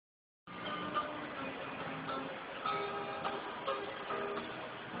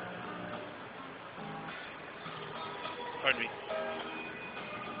Pardon me.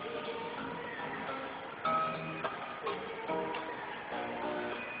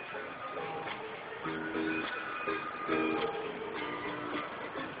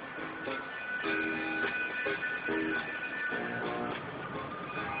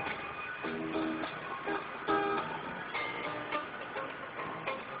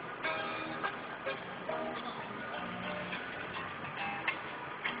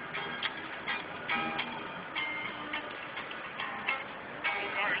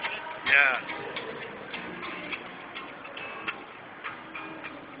 Yeah.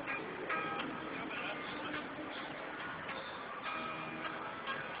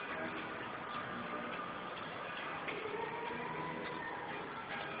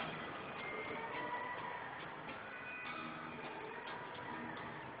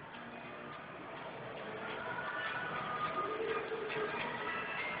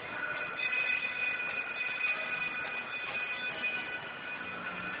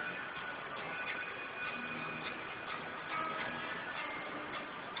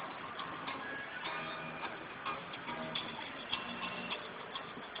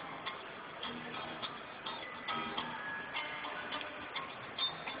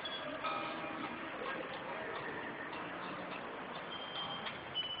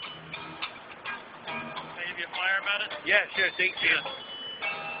 About it? Yeah, sure. Thanks, man.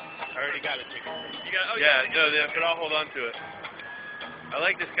 I already got a ticket. You got? Oh, yeah, no, but I'll hold on to it. I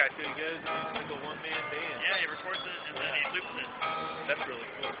like this guy too. He goes like a one-man band. Yeah, he records it and then he loops it. That's really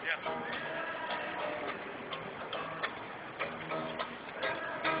cool. Yeah.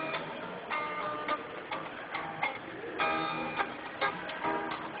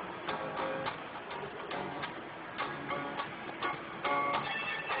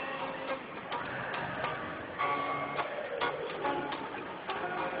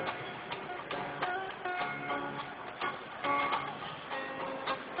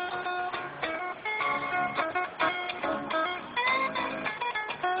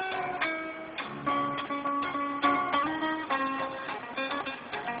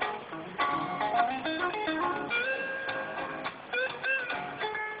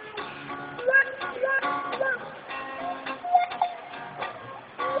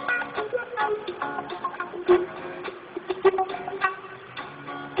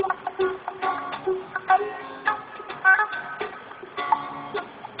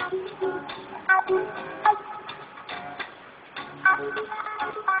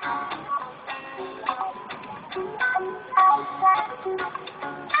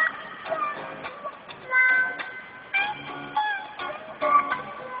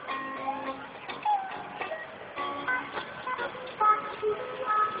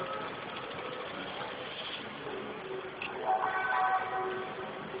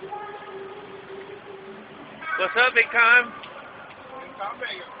 What's up, big time?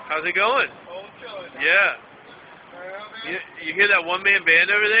 How's it going? Yeah. You hear that one-man band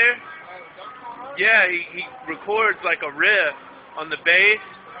over there? Yeah, he records like a riff on the bass,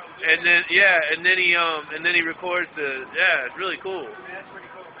 and then and then he records the it's really cool. That's pretty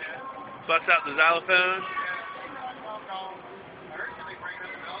cool, man. Busts out the xylophone.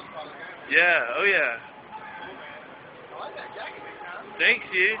 Yeah, oh yeah. I like that jacket, big time. Thanks,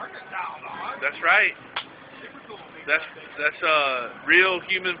 dude. $100,000. That's right. Super cool, big That's real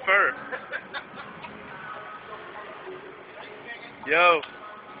human fur. Yo.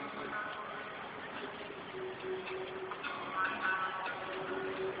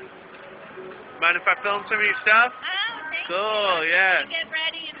 Mind if I film some of your stuff? Oh, thank Cool, you. yeah. Get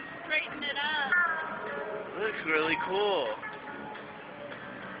ready and straighten it up. Looks really cool.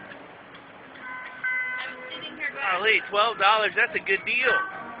 I'm sitting here going, Golly, $12, that's a good deal.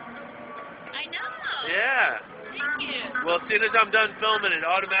 I know. Yeah. Thank you. Well, as soon as I'm done filming, it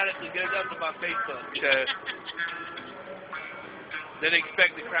automatically goes up to my Facebook. So then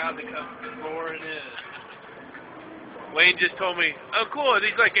expect the crowd to come roaring in. Wayne just told me, oh, cool, are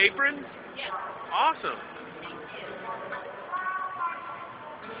these like aprons? Yeah. Awesome. Thank you.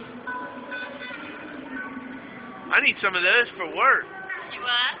 I need some of those for work. You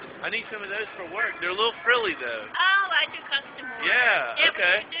what? I need some of those for work. They're a little frilly though. Oh, I do custom work. Yeah,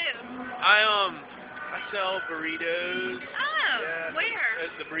 okay. What do you do? I sell burritos. Oh, Yeah, where?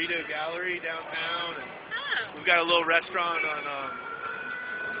 at the Burrito Gallery downtown, and Oh, we've got a little restaurant on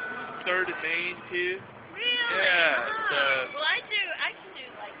 3rd and Main too. really? Yeah, Oh. Well, I can do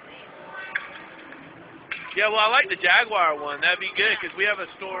like these. Yeah, well, I like the Jaguar one. That'd be good because we have a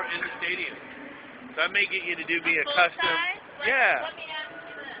store in the stadium. So I may get you to do me a Full custom. size? Yeah. Let me ask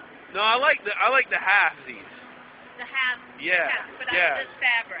you this. No, I like the halfsies. The half. Yeah, Half, but yeah. I this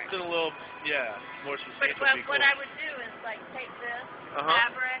fabric. It's a little more But substantial. what I would do is like take this Uh-huh.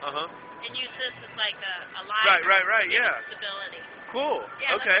 fabric Uh-huh. and use this as like a liner. Right, to give yeah. it stability. Cool.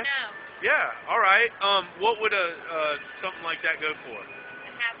 Yeah, Okay. let me know. Yeah, all right. What would something like that go for?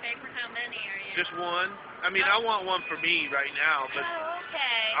 And half paper, how many are you? Just one? I mean, I want one for me right now, but Oh,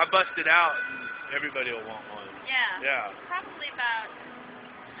 okay. I bust it out and everybody will want one. Yeah. Yeah. Probably about,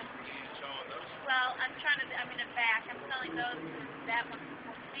 well, I'm in back. I'm selling those, that one's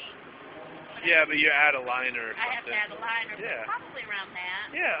for 14. Yeah, but you add a liner or something. I have to add a liner, Yeah. but probably around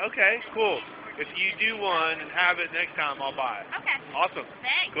that. Yeah, okay, cool. If you do one and have it next time, I'll buy it. Okay. Awesome.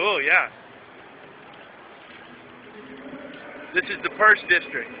 Thanks. Cool, yeah. This is the Purse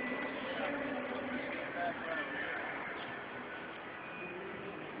District.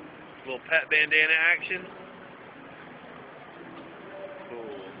 Little pet bandana action. Cool.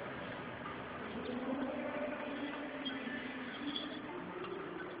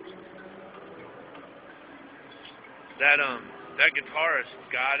 That guitarist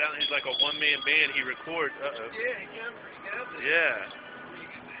guy, he's like a one-man band. He records. Uh-oh. Yeah, he comes together. Yeah.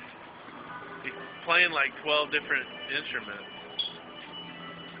 He's playing like 12 different instruments.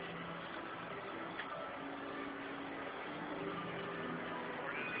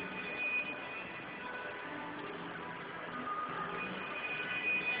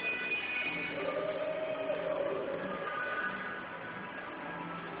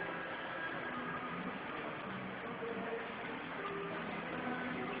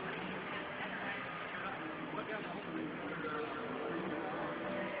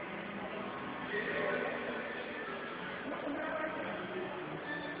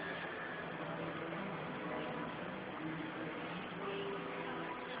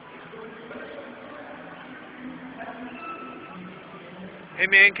 Hey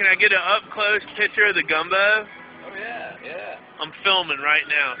man, can I get an up-close picture of the gumbo? Oh yeah, yeah. I'm filming right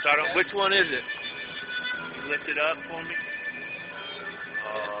now, so I don't. Which one is it? Can you lift it up for me?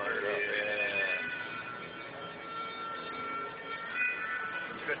 Oh yeah.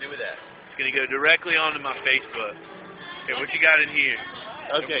 What you gonna do with that? It's gonna go directly onto my Facebook. Okay, what you got in here?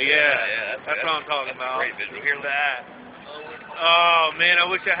 Okay, yeah. That's what I'm talking about. Great visual. Look at that. Oh man, I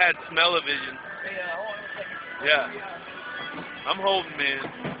wish I had smell-o-vision. Hey, hold on a second. Yeah. I'm holding, man.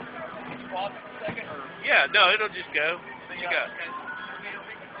 Pause for a second, or? Yeah, no, it'll just go. What you got? Is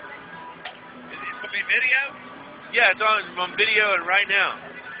it supposed to be video? Yeah, it's on. I'm videoing right now.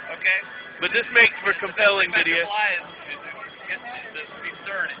 Okay. But this makes for compelling video.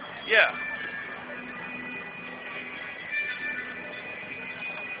 Yeah.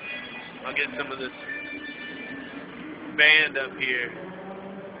 I'll get some of this band up here.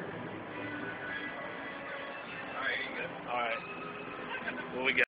 All right, here you go. All right. What we got?